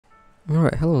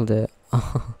Alright, hello there.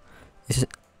 This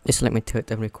is like my third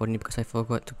time recording because I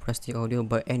forgot to press the audio.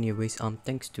 But anyways,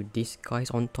 thanks to these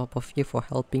guys on top of you for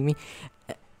helping me,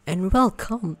 and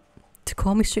welcome to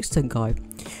Queen of Trickster guide,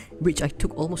 which I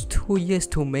took almost 2 years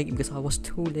to make because I was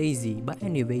too lazy. But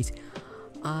anyways,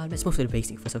 let's move to the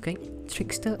basic first, okay?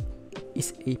 Trickster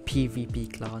is a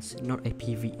PvP class, not a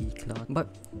PvE class.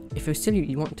 But if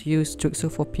you want to use Trickster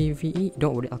for PvE,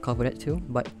 don't worry, I'll cover that too.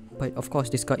 But of course,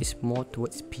 this guy is more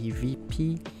towards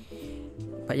PvP.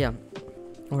 But yeah,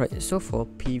 alright. So for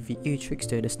PvE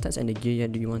Trickster, the stats and the gear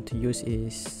that you want to use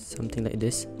is something like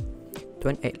this.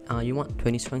 You want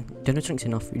 20 strength. 20 strength is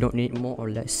enough. You don't need more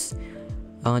or less.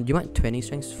 You want 20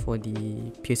 strength for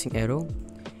the piercing arrow,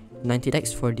 90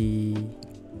 dex for the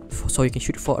so you can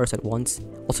shoot 4 arrows at once.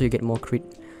 Also, you get more crit.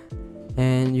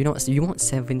 And you want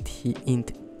 70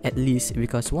 int at least,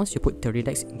 because once you put 30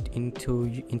 dex into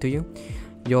you,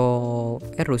 your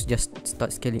arrows just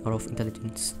start scaling out of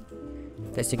intelligence.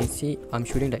 As you can see, I'm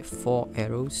shooting like 4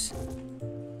 arrows,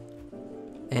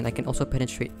 and I can also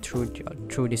penetrate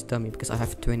through this dummy because I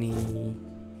have 20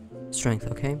 strength.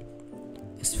 Okay.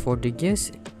 As for the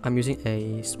gears, I'm using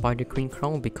a Spider Queen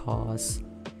crown because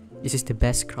this is the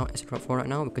best crown as for right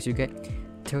now, because you get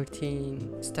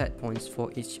 13 stat points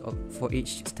for each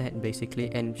stat basically.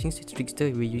 And since it's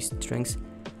Trickster, we use strength,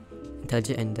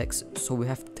 intelligence and dex, so we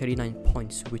have 39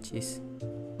 points, which is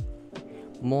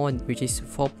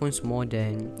 4 points more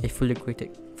than a fully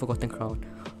graded Forgotten Crown.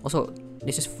 Also,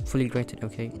 this is fully graded,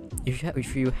 okay?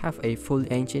 If you have a full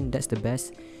engine, that's the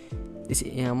best.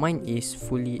 Mine is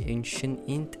fully ancient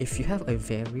int. If you have a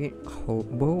variant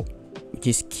hobo, which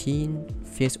is keen,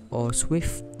 fierce or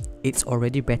swift, it's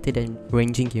already better than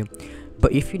ranging gear.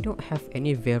 But if you don't have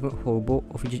any variant hobo,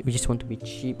 or you just want to be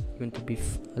cheap, you want to be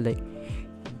like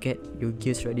get your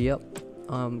gears ready up,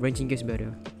 ranging gear is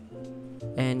better.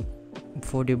 And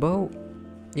for the bow,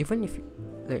 even if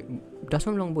like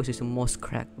Dasman longbow is the most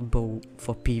cracked bow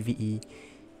for PvE.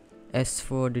 As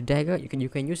for the dagger, you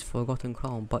can use Forgotten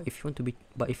Crown, but if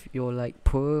you're like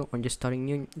poor or just starting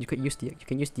new, you can use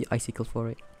the icicle for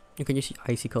it. You can use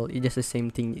the icicle. It's just the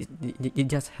same thing. It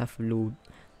just have low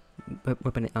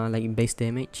weapon like base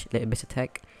damage, like base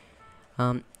attack.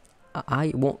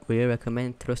 I won't really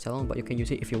recommend Teruls Talon, but you can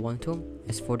use it if you want to.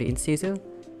 As for the Incisor,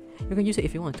 you can use it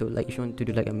if you want to, like if you want to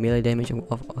do like a melee damage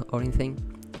or anything.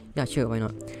 Yeah, sure, why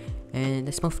not? And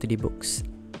let's move to the books.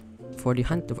 For the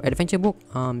adventure book,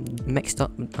 maxed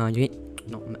out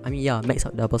max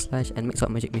out double slash and max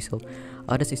out magic missile.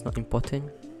 Others is not important.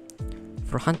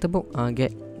 For hunter book,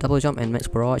 get double jump and max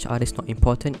barrage. Others not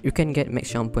important. You can get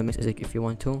max jump and max attack if you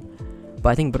want to, but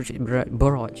I think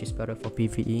barrage is better for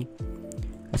PvE.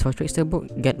 As for Trickster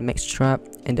book, get max trap,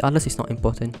 and the others is not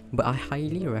important, but I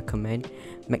highly recommend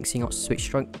maxing out switch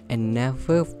strike and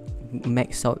never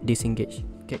max out disengage.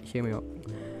 Hear me out.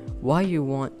 Why you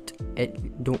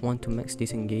don't want to max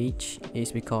disengage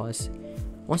is because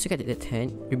once you get to the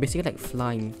 10, you're basically like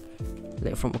flying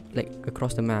like from like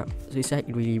across the map. So it's like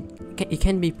really it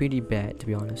can be pretty bad, to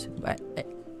be honest, but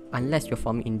unless you're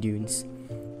farming in dunes.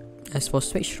 As for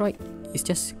switch strike, it's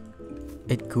just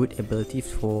a good ability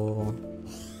for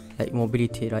like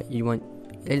mobility, right? You want,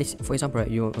 at least for example, right,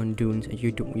 you're on dunes and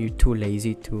you're too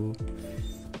lazy to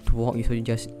walk, so you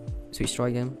just switch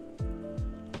strike them.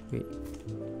 Wait,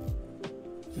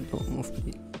 don't move.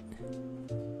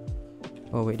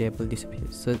 Oh wait, the ability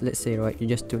disappears. So let's say, right, you're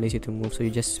just too lazy to move, so you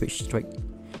just switch strike.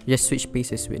 You just switch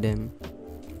paces with them.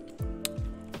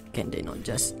 Can they not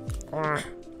just?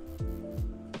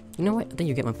 You know what? I think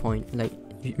you get my point. Like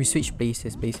we switch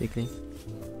places basically.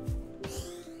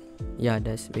 Yeah,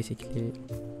 that's basically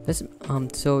it. That's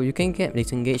so you can get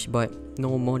Disengage, but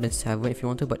no more than 7 if you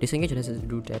want to. But Disengage doesn't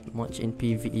do that much in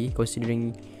PvE,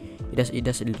 considering it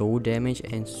does low damage,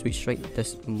 and switch strike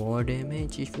does more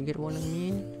damage, if you get what I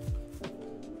mean.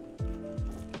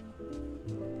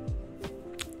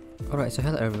 Alright, so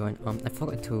hello everyone. I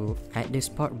forgot to add this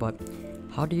part, but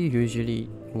how do you usually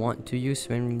want to use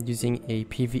when using a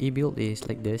PvE build is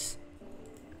like this.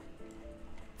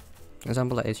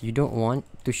 Example like this, you don't want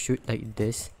to shoot like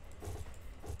this,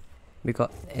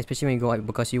 because especially when you go out,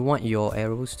 because you want your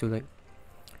arrows to like,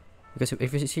 because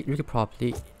if you see really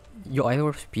properly, your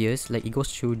arrow pierce, like it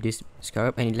goes through this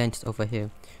scarab and it lands over here.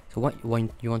 So what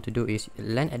you want to do is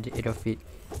land at the edge of it,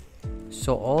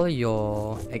 so all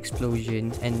your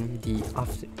explosions and the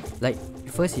after, like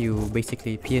first you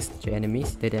basically pierce your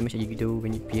enemies, the damage that you do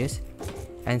when you pierce,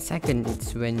 and second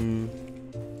it's when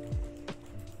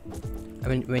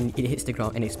it hits the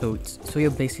ground and explodes, so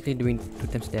you're basically doing 2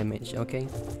 times damage. Okay,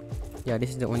 yeah,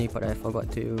 this is the only part I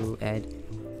forgot to add.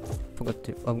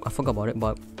 I forgot about it,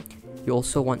 but you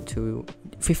also want to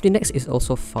 50 dex is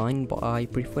also fine, but I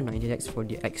prefer 90 dex for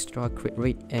the extra crit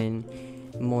rate and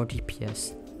more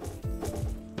DPS.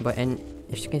 But and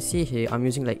as you can see here, I'm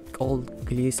using like all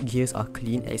gears are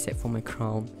clean except for my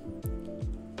crown.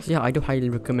 So yeah, I do highly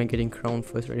recommend getting crown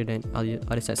first rather than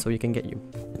other stats, so you can get you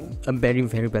a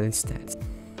very balanced stats.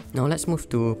 Now let's move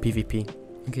to PvP.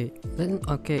 Okay,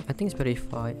 I think it's better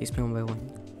if I explain one by one.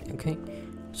 Okay,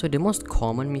 so the most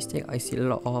common mistake I see a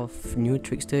lot of new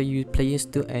Trickster players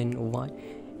do and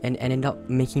end up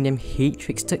making them hate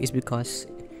Trickster is because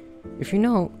if you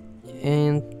know,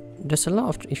 and there's a lot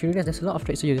of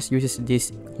Trickster uses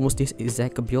this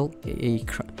exact build,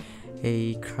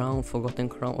 a crown, forgotten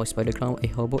crown or spider crown, a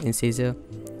hobo, incisor,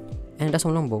 and that's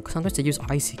on longbow. Sometimes they use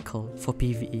icicle for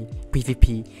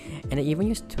PvP, and they even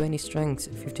use 20 strength,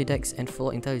 50 dex, and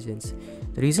full intelligence.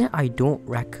 The reason I don't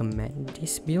recommend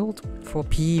this build for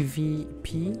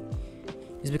PvP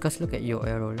is because look at your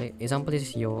arrow. Like example, this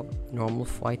is your normal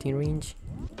fighting range.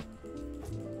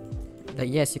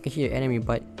 Like yes, you can hit your enemy,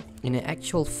 but in an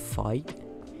actual fight,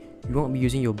 you won't be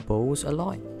using your bows a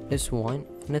lot. That's one.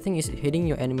 And the thing is, hitting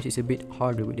your enemies is a bit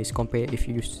harder with this compared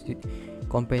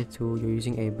to you're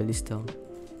using a ballista.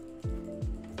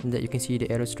 And that you can see the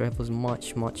arrows travels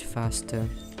much faster.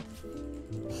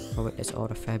 Alright, that's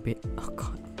out a fair bit. Oh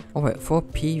god. Alright, for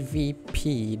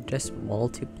PvP, there's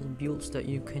multiple builds that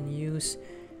you can use.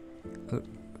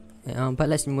 But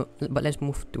let's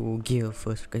move to gear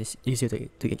first because it's easier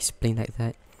to explain like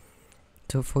that.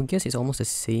 So for gears, it's almost the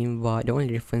same, but the only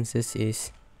differences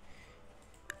is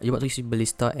you want to use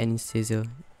ballista and incisor.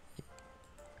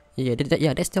 Yeah,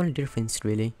 that's the only difference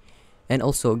really. And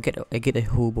also get a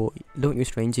hobo. Don't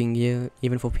use ranging gear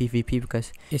even for PvP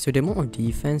because so the amount of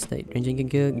defense that ranging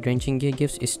gear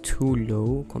gives is too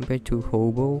low compared to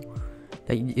hobo.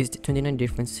 Like it's 29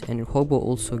 difference, and hobo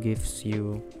also gives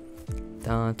you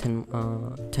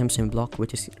 10% block,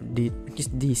 which is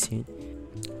decent.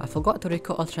 I forgot to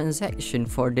record a transaction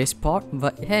for this part,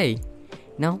 but hey,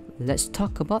 now let's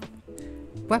talk about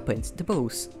weapons, the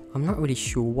bows. I'm not really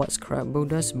sure what scrap bow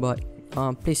does, but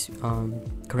please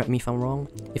correct me if I'm wrong.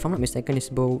 If I'm not mistaken, this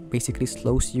bow basically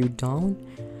slows you down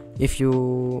if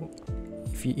you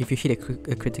hit a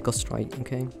critical strike.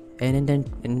 Okay, and then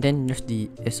there's the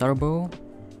SR bow.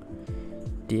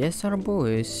 The SR bow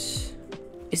is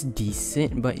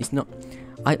decent, but it's not.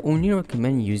 I only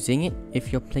recommend using it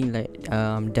if you're playing like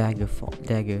Dagger.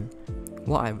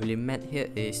 What I really meant here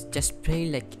is just play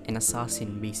like an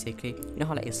assassin basically. You know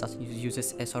how like assassin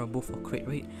uses SR bow for crit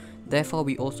rate? Therefore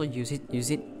we also use it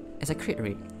as a crit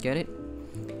rate. Get it?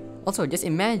 Also just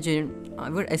imagine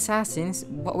we're assassins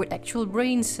but with actual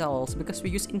brain cells because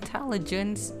we use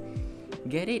intelligence.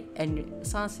 Get it? And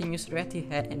assassin use ratty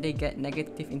head and they get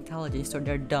negative intelligence, so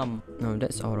they're dumb. Now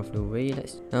that's out of the way.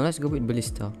 Let's go with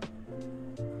ballista.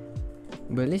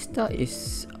 Ballista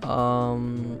is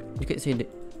you could say that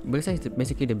ballista is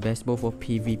basically the best bow for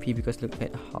PvP because look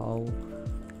at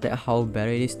how bad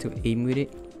it is to aim with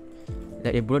it.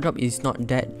 Like the bullet drop is not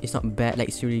bad, like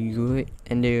it's really good,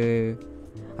 and the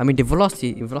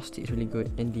velocity is really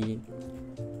good, and the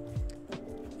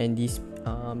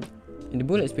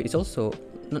bullet speed is also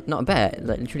not bad.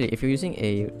 Like literally, if you're using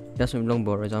a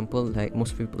longbow, for example, like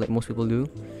most people do.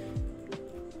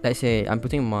 Let's say I'm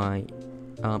putting my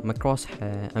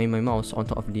my mouse on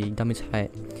top of the dummy's head.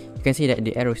 You can see that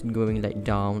the arrow is going like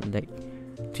down, like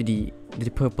to the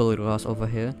purple grass over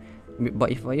here. But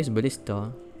if I use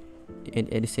ballista in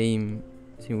the same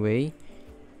way,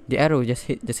 the arrow just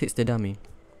hits the dummy.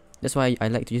 That's why I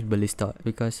like to use ballista,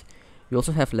 because you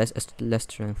also have less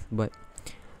strength. But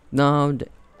now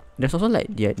there's also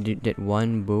like that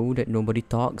one bow that nobody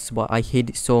talks, but I hate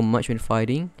it so much when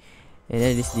fighting, and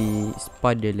that is the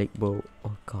spider leg bow.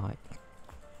 Oh god.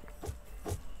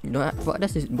 You know what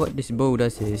this bow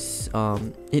does is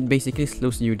it basically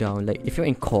slows you down. Like if you're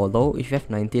in Colo, if you have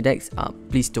 90 dex,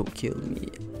 please don't kill me.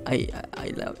 I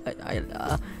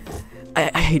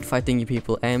hate fighting you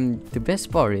people. And the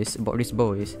best part is about this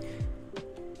bow is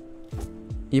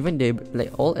even the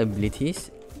all abilities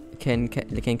can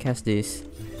cast this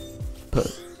perk,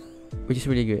 which is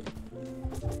really good.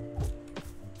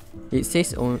 It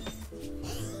says on,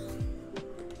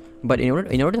 but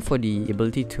in order for the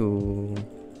ability to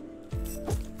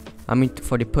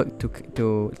for the perk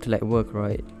to like work,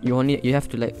 right? You have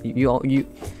to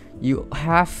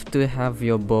have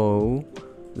your bow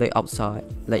like outside,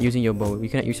 like using your bow. You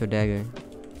cannot use your dagger.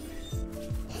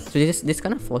 So this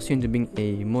kind of forces you into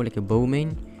being more like a bow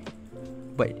main,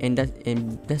 but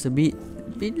that's a bit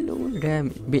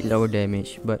lower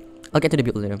damage. But I'll get to the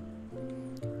build later.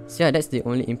 So yeah, that's the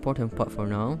only important part for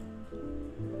now.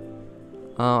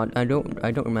 I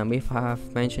don't remember if I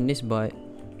have mentioned this, but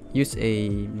use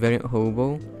a variant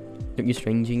hobo. Don't use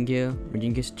ranging gear.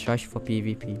 Ranging gear is trash for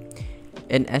PvP.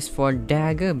 And as for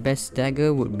dagger, best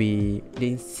dagger would be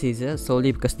the Incisor,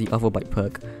 solely because the overbite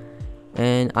perk.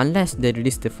 And unless they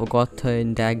release the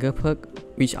forgotten dagger perk,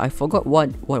 which I forgot what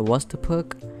was the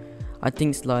perk. I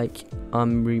think it's like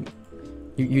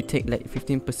you take like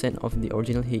 15% of the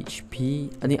original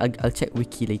HP. I think I'll check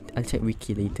wiki later. I'll check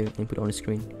wiki later and put it on the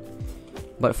screen.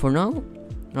 But for now,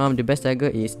 the best dagger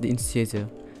is the Incisor.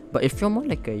 But if you're more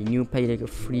like a new player, like a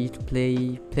free to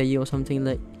play player or something,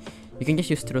 like you can just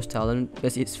use Teruls Talon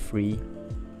because it's free.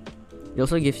 It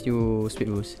also gives you speed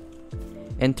boost.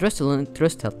 And Teruls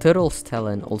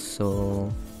Talon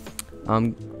also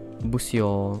boosts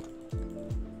your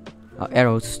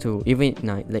arrows too, even at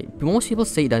night. Like most people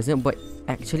say it doesn't, but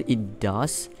actually it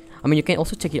does. I mean, you can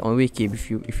also check it on wiki if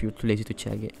you're too lazy to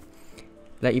check it.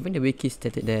 Like even the wiki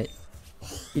stated that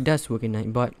it does work at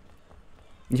night, but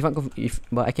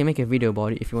but I can make a video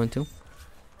about it if you want to.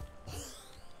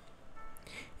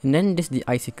 And then there's the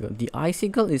icicle. The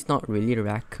icicle is not really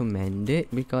recommended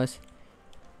because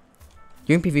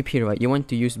you're in PvP, right? You want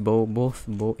to use both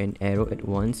bow and arrow at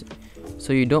once,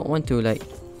 so you don't want to like.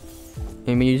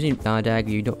 When you're using dagger,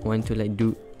 you don't want to like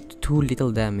do too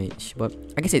little damage. But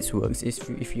I guess it works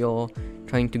if you're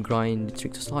trying to grind the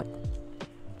trickster slot.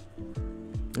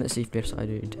 Let's see if there's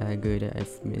other dagger that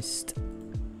I've missed.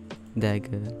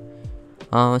 Dagger.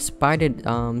 Spider.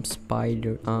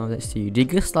 Let's see.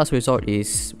 Digger's last resort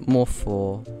is more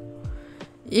for.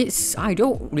 I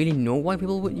don't really know why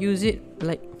people would use it.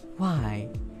 Like why?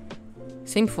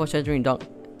 Same for Shattering Dark,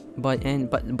 but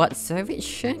Savage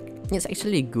Shank. It's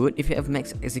actually good if you have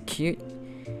max execute,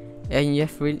 and you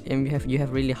have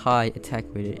really high attack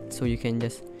with it, so you can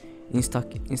just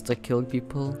insta kill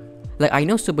people. Like I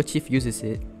know Super Chief uses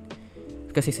it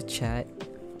because he's a chat.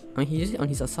 I mean, he uses it on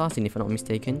his assassin if I'm not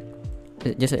mistaken.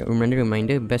 Just a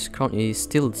reminder, best crown is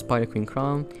still Spider Queen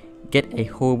crown. Get a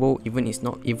hobo even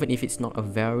if it's not a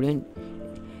variant.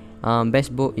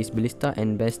 Best bow is Ballista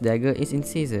and best dagger is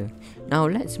Incisor. Now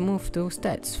let's move to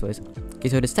stats first. Okay,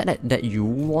 so the stat that you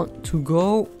want to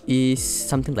go is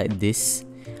something like this.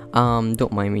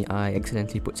 Don't mind me, I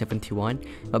accidentally put 71.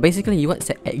 But basically you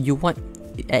want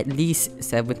at least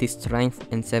 70 strength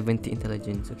and 70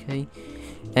 intelligence, okay?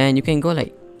 And you can go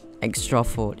like extra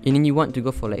for, and then you want to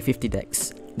go for like 50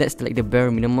 dex. That's like the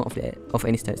bare minimum of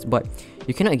any stats. But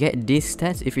you cannot get these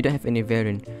stats if you don't have any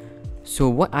variant. So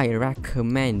what I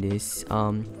recommend is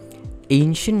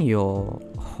ancient your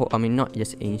I mean, not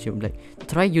just ancient, like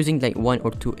try using like 1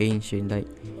 or 2 ancient. Like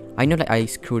I know like I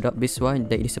screwed up this one,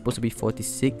 that it's supposed to be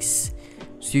 46,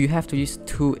 so you have to use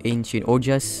 2 ancient or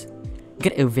just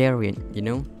get a variant, you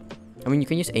know. I mean, you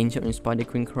can use ancient on Spider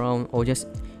Queen crown or just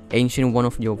ancient one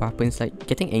of your weapons. Like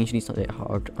getting ancient is not that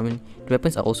hard. I mean, the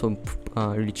weapons are also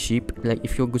really cheap. Like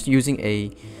if you're using a,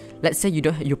 let's say you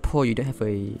don't have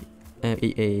a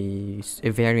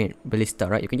variant ballista,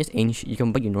 right? You can just you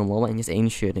can buy your normal one and just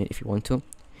ancient it if you want to.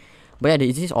 But yeah, the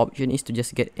easiest option is to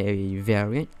just get a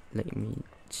variant. Let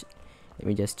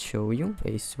me just show you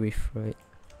a swift, right?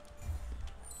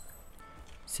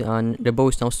 So the bow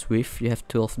is now swift. You have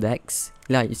 12 dex.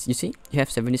 Like you see, you have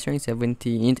 70 strength,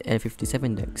 70 int, and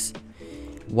 57 dex.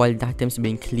 While the items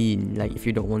being clean, like if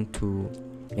you don't want to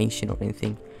ancient or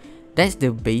anything. That's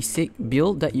the basic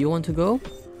build that you want to go.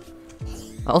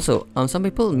 Also, some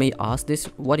people may ask this: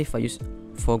 what if I use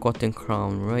Forgotten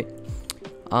Crown, right?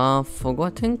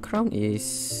 Forgotten Crown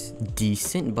is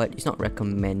decent, but it's not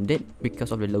recommended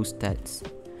because of the low stats.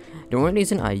 The only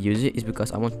reason I use it is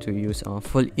because I want to use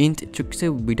full int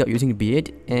trickster without using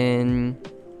beard, and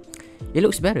it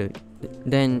looks better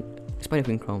than Spider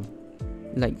Queen Crown.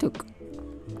 Like, look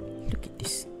at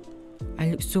this.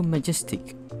 I look so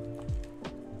majestic.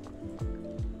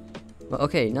 But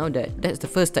okay, now that's the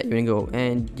first stat you wanna go,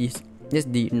 and this is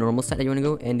the normal stat that you wanna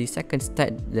go, and the second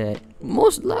stat that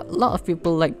lot of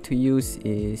people like to use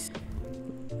is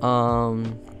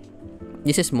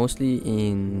this is mostly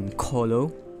in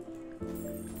Colo.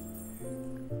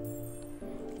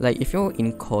 Like if you're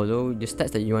in Colo, the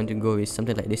stats that you want to go is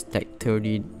something like this, like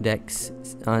 30 dex,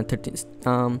 13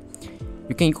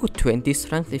 you can go 20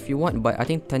 strength if you want, but I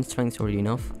think 10 strength is already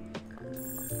enough.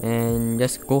 And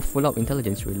just go full up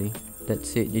intelligence, really.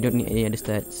 That's it. You don't need any other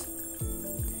stats.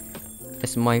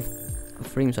 As my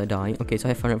frames are dying. Okay, so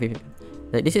I have 150.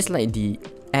 Like this is like the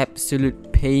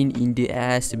absolute pain in the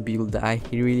ass build that I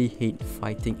really hate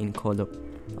fighting in Colo.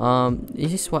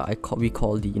 This is what we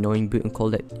call the annoying build, and call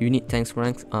that you need 10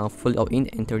 strength, full out in,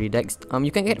 and 30 dex.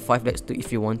 You can get 5 dex too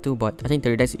if you want to, but I think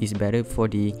 30 dex is better for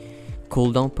the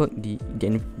cooldown perk, the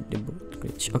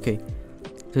glitch. Okay,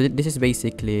 so this is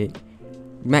basically it.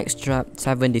 max trap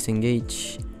 7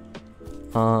 disengage,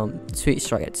 switch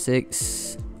strike at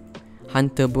 6,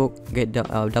 hunter book get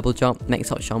double jump,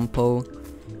 max out shampoo,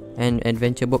 and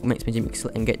adventure book max magic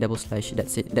missile and get double slash.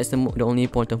 That's it. That's the only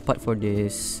important part for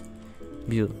this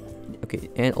build. Okay,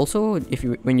 and also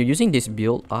when you're using this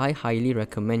build, I highly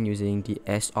recommend using the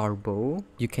SR bow.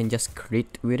 You can just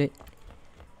crit with it.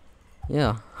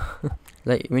 Yeah.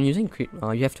 Like when using crit,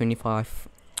 you have 25.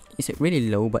 It's really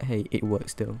low, but hey, it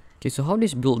works though. Okay, so how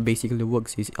this build basically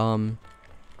works is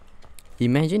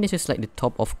imagine this is like the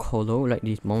top of Colo, like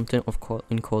this mountain of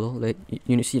in Colo. Like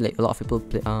you see like a lot of people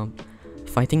play,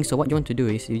 fighting. So what you want to do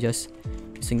is you just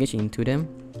disengage into them,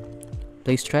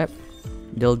 place trap,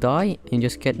 they'll die, and you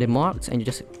just get the marks and you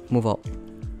just move out.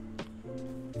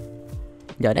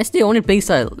 Yeah, that's the only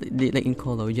playstyle like in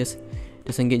Colo. You just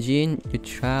disengage in, you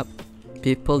trap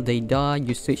people, they die,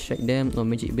 you switch strike them or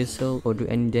magic missile or do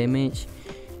any damage,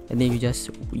 and then you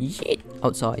just yeet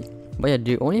outside. But yeah,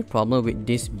 the only problem with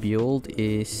this build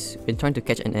is when trying to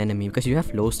catch an enemy, because you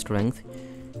have low strength,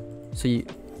 so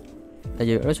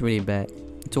that's really bad.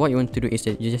 So what you want to do is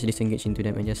that you just disengage into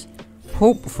them and just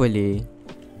hopefully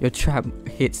your trap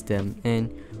hits them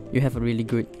and you have a really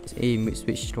good aim with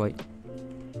switch strike.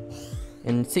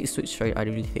 And 6 switch strike, I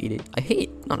really hate it. I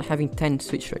hate not having 10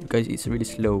 switch strike because it's really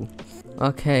slow.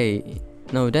 Okay,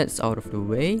 now that's out of the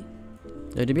way.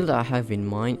 The build that I have in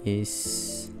mind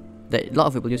is that a lot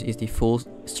of people use is the full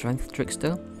strength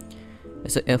trickster.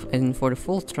 And for the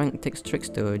full strength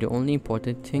trickster, the only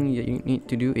important thing that you need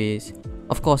to do is,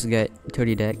 of course, get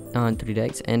 30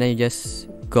 decks, and then you just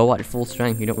go at full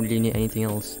strength. You don't really need anything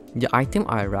else. The item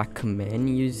I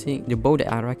recommend using, the bow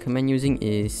that I recommend using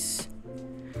is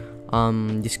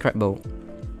the scrap bow.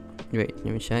 Wait,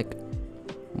 let me check.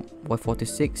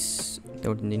 146,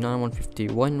 129,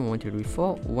 151,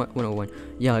 134, 101.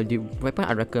 Yeah, the weapon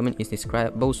I recommend is the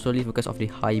scrap bow solely because of the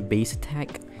high base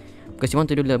attack. Because you want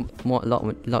to do a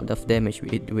lot of damage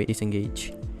with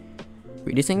disengage.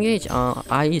 With disengage,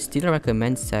 I still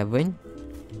recommend 7.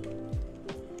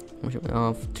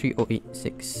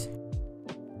 3086.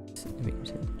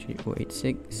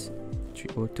 3086,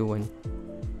 3021.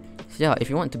 So yeah, if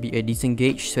you want to be a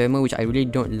disengage swimmer, which I really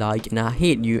don't like, and I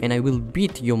hate you, and I will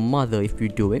beat your mother if you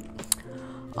do it.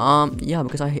 Yeah,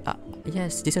 because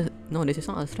yes, this is not a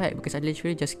threat, because I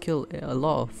literally just kill a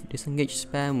lot of disengage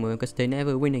spammer because they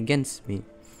never win against me.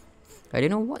 I don't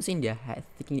know what's in their head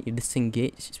thinking if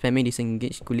spamming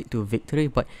disengage could lead to victory,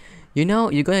 but you know,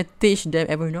 you're gonna teach them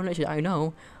every knowledge that I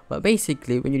know. But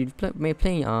basically, when you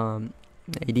playing a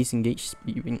disengage,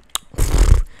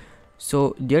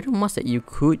 so the other mask that you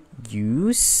could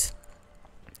use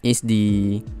is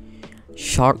the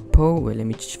shark paw. Well, let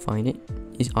me just find it.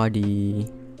 These are the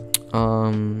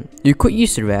you could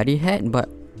use ready head, but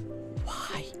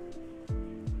why?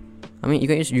 I mean,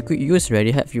 you could use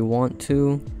ready head if you want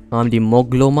to. The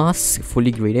Moglo mask,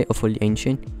 fully graded or fully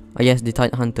ancient. Yes, the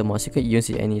Titan Hunter mask. You could use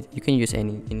it you can use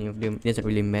any of them. It doesn't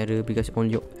really matter because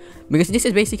this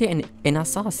is basically an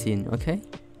assassin. Okay.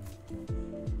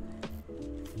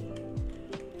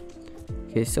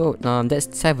 Okay, so that's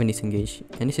 7 disengage,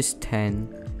 and this is 10.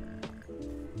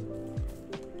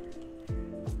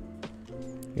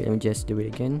 Okay, let me just do it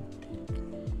again.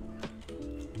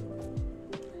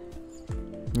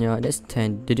 Yeah, that's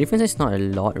 10. The difference is not a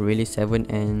lot, really. 7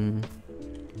 and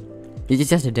it's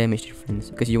just the damage difference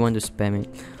because you want to spam it.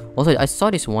 Also, I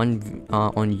saw this one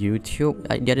on YouTube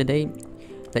the other day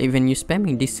that when you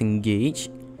spamming disengage,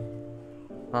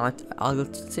 I'll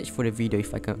search for the video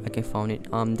if I can find it.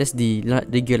 That's the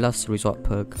last resort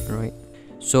perk, right?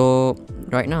 So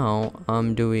right now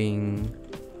I'm doing.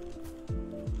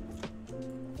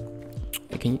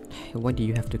 Why do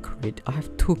you have to crit? I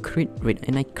have 2 crit rate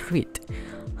and I crit.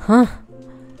 Huh?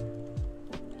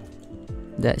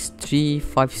 That's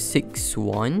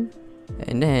 3561.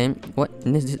 And then what?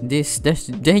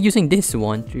 They're using this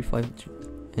one 353,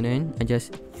 and then I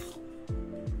just.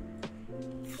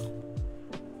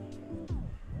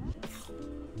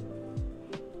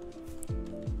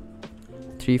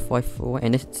 354,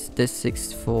 and that's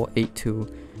 6482.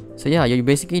 So yeah, you're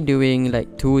basically doing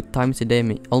like 2 times the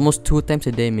damage, almost 2 times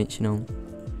the damage now.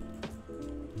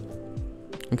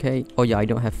 Okay. Oh yeah, I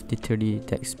don't have the 30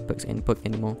 dex perks and perk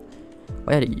anymore.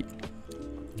 Oh yeah,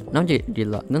 now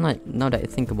that I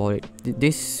think about it,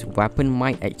 this weapon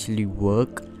might actually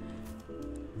work.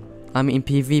 I mean, in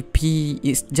PvP,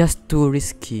 it's just too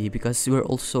risky because we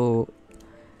also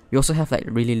have like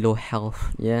really low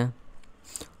health. Yeah.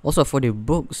 Also for the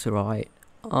books, right?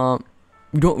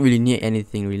 You don't really need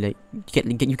anything really. Like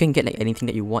you can get like anything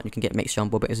that you want. You can get max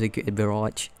jumbo, but execute a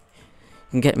barrage.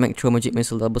 get Macro Magic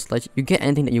Missile, Double Slash. You get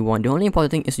anything that you want. The only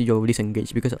important thing is your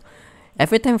Disengage, because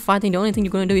every time fighting, the only thing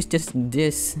you're gonna do is just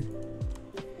this.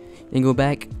 Then go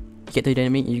back, get to the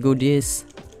enemy. You go this.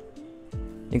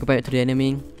 Then go back to the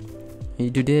enemy. You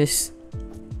do this.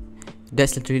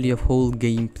 That's literally a whole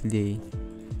gameplay.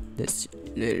 That's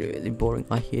really boring.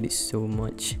 I hate it so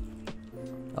much.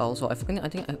 Also, I think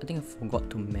I forgot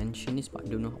to mention this, but I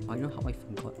don't know how I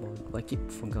forgot. But I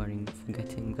keep forgetting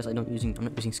because I'm not using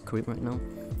script right now.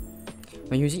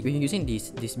 When you're using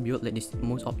this build, like this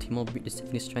most optimal build,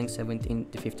 the strength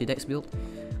 17 to 50 dex build,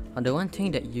 the one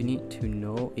thing that you need to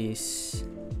know is,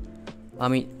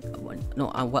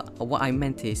 what I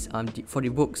meant is for the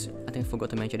books, I think I forgot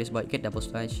to mention this, but get Double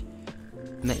Slash,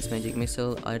 Max Magic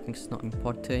Missile. I think it's not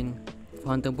important. For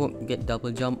Hunter book, get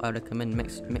Double Jump. I recommend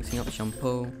maxing out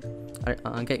Shampoo.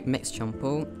 Get Max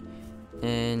Shampoo,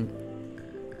 and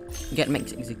get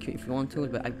Max Execute if you want to.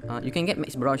 But you can get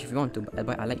Max Barrage if you want to.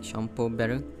 But I like Shampoo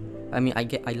better. I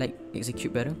like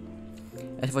Execute better.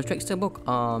 As for Trickster book,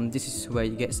 this is where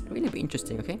it gets really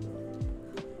interesting. Okay.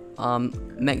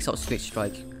 Max out Straight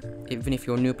Strike. Even if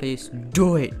you're new players,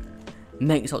 do it.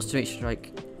 Max out Straight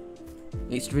Strike.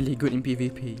 It's really good in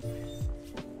PvP.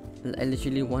 I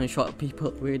literally one-shot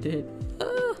people with it.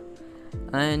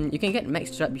 And you can get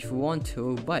Max Trap if you want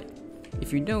to, but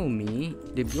if you know me,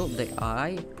 the build that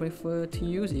I prefer to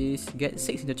use is get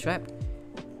 6 into Trap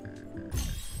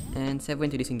and 7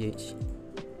 to Disengage.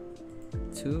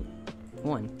 2,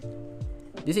 1.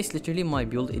 This is literally my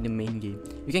build in the main game.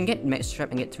 You can get Max Trap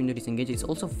and get 2 into Disengage, it's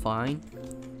also fine,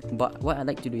 but what I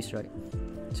like to do is, right,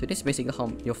 so this is basically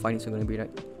how your findings are going to be, right?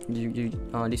 You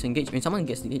disengage. When someone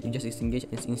gets it, you just disengage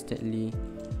and instantly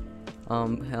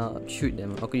shoot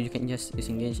them. Okay, you can just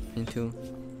disengage into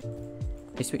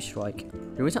a Switch Strike.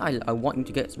 The reason I want you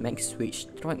to get Max Switch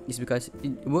Strike is because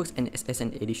it works as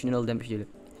an additional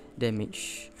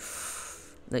damage.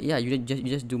 Like, yeah, you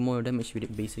just do more damage with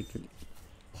it basically.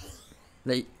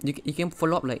 Like you can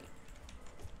follow up. Like,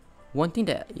 one thing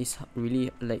that is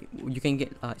really, like, you can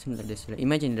get something like this. Like,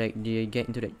 imagine, like, they get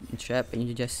into the trap and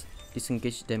you just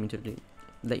disengage them into the,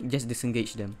 like, just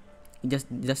disengage them. It just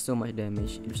does so much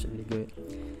damage. It's really good.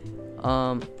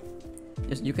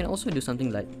 You can also do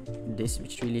something like this,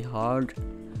 which is really hard.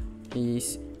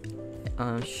 Is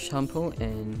Shampoo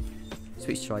and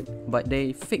Switch Strike, but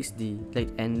they fixed the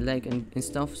leg and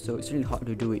stuff, so it's really hard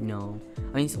to do it now.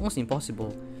 I mean, it's almost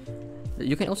impossible.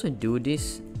 You can also do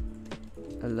this,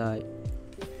 like,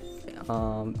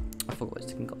 I forgot what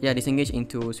it's called. Yeah, disengage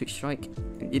into Switch Strike.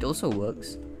 It also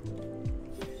works.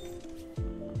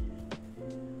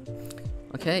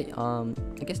 Okay, I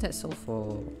guess that's all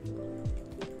for.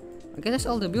 I guess that's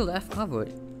all the build I've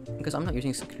covered, because I'm not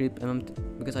using script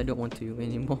because I don't want to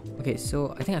anymore. Okay,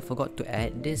 so I think I forgot to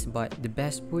add this, but the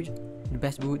best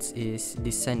boots is the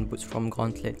Sand boots from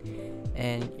Gauntlet.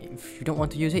 And if you don't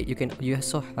want to use it, you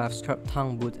also have Strap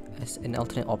Tongue boot as an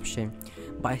alternate option.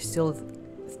 But I still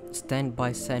stand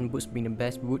by Sand boots being the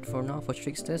best boot for now for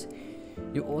tricksters.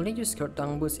 You only use Strap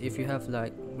Tongue boots if you have,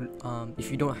 like,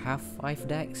 if you don't have 5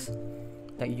 decks.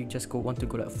 Like, you just want to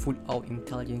go like full out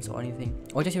intelligence or anything,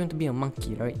 or just you want to be a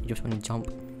monkey, right? You just want to jump.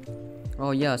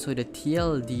 Oh yeah, so the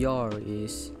TLDR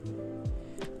is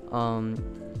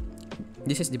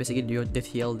this is basically the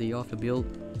TLDR of the build.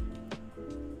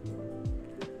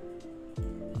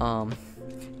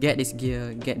 Get this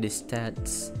gear, get the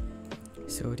stats.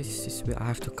 So this is where I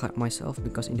have to cut myself,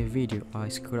 because in the video I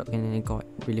screwed up and I got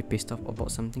really pissed off about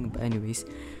something. But anyways,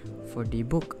 for the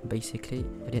book, basically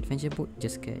the adventure book,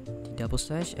 just get the Double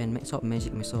Slash and max out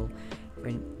Magic Missile.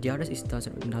 When the others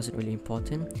doesn't really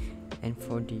important. And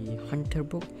for the Hunter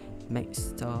book,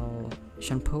 max out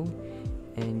Shampoo,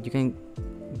 and you can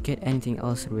get anything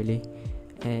else really,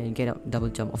 and get out Double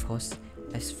Jump, of course.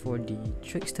 As for the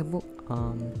Trickster book,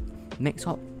 max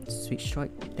out Switch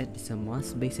Strike, that is a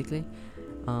must basically.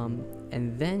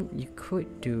 And then you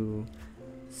could do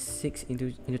 6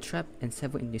 into trap and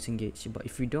 7 in disengage. But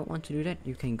if you don't want to do that,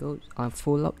 you can go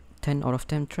full out 10 out of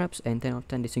 10 traps and 10 out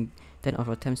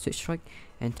of 10 Switch Strike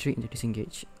and 3 into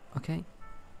disengage. Okay,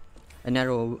 a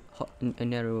narrow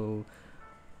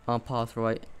path,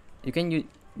 right? You can use,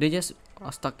 they just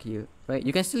are stuck here, right?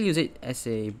 You can still use it as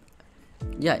a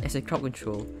crowd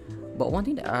control. But one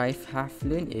thing that I have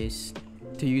learned is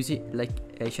to use it like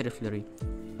a Shadow Flurry.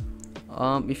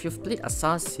 If you've played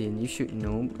Assassin, you should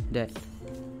know that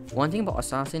one thing about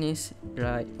Assassin is,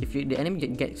 right, if the enemy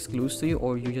gets close to you,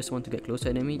 or you just want to get close to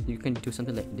the enemy, you can do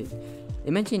something like this.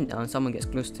 Imagine someone gets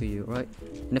close to you, right?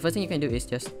 And the first thing you can do is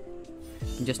just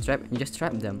trap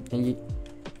them, and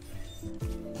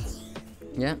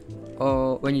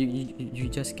or when you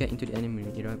just get into the enemy,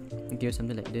 you know, do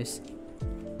something like this.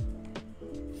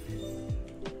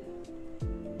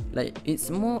 Like it's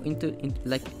more into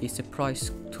like a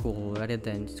surprise tool rather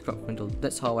than scrap control.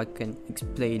 That's how I can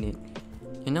explain it.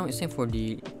 And now it's time for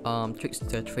the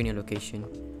Trickster training location.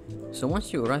 So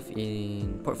once you arrive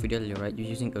in Port Fidelia, right, you're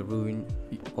using a rune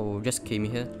or just came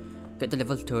here, get to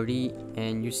level 30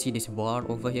 and you see this bar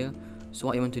over here. So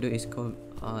what you want to do is go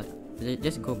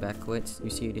just go backwards. You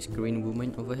see this green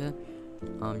woman over here.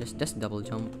 Just double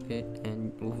jump it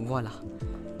and voila,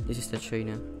 this is the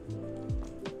trainer.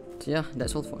 So yeah,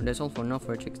 that's all for now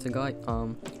for Trickster guide.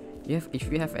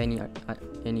 If you have any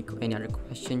other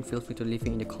question, feel free to leave it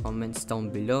in the comments down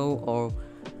below, or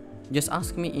just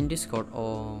ask me in Discord,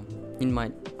 or in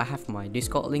I have my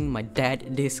Discord link, my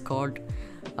dad Discord.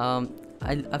 I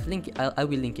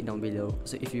will link it down below.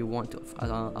 So if you want to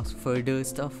ask further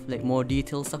stuff, like more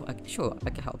detailed stuff, sure,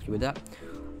 I can help you with that.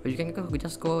 Or you can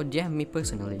just go DM me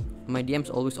personally. My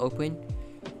DM's always open.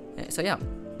 So yeah,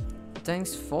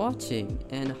 thanks for watching,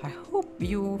 and I hope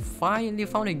you finally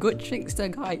found a good Trickster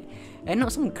guide and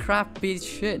not some crappy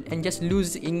shit and just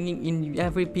lose in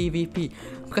every PvP.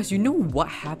 Because you know what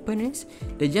happened is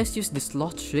they just used the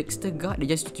slot Trickster guide. They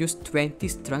just used 20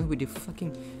 strength with the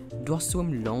fucking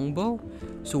Dwlb longbow.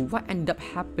 So what ended up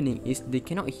happening is they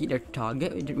cannot hit their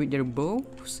target with their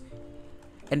bows.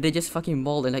 And they just fucking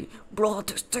balled and like, bro,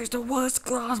 this is the worst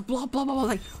class, blah blah blah,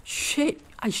 like shit,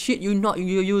 I shit you not,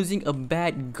 you're using a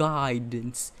bad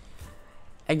guidance.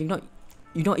 And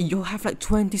you have like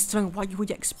 20 strength. What were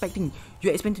you expecting?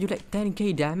 You're expecting to do like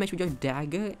 10k damage with your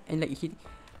dagger and like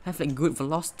have like good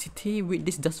velocity with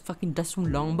this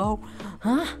Dwlb longbow?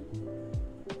 Huh?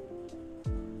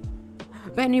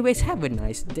 But anyways, have a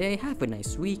nice day, have a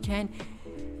nice weekend.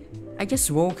 I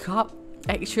just woke up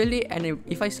actually, and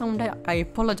if I sound that, I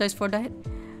apologize for that.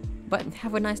 But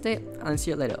have a nice day and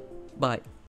see you later. Bye.